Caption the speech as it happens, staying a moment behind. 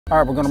All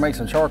right, we're gonna make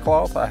some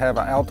charcloth. I have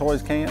an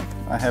Altoids can.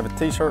 I have a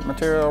t-shirt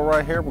material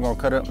right here. We're gonna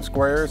cut it up in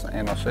squares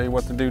and I'll show you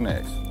what to do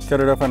next.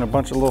 Cut it up in a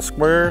bunch of little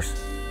squares.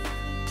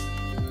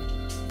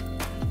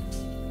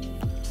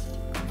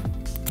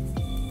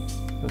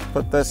 Just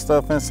put that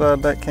stuff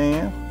inside that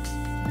can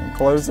and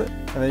close it.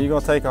 And then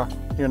you're gonna take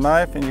your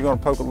knife and you're gonna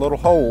poke a little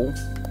hole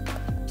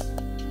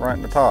right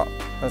in the top.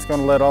 That's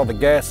gonna let all the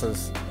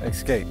gases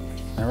escape.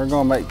 And we're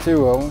gonna make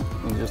 2 of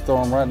them and just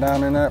throw them right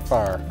down in that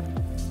fire.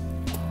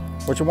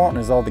 What you want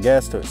is all the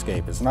gas to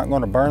escape. It's not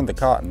going to burn the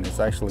cotton, it's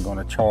actually going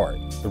to char it.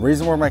 The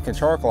reason we're making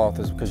charcloth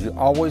is because you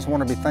always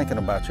want to be thinking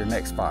about your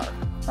next fire.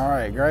 All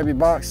right, grab your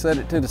box, set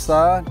it to the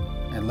side,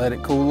 and let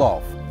it cool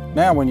off.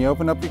 Now when you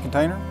open up your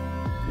container,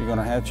 you're going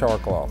to have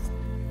charcloth.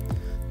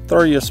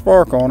 Throw your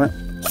spark on it.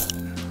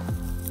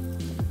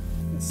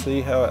 Let's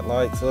see how it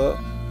lights up.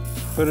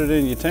 Put it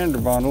in your tinder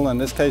bundle. In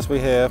this case we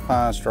have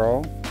pine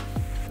straw.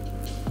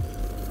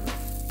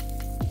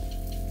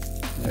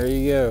 There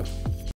you go.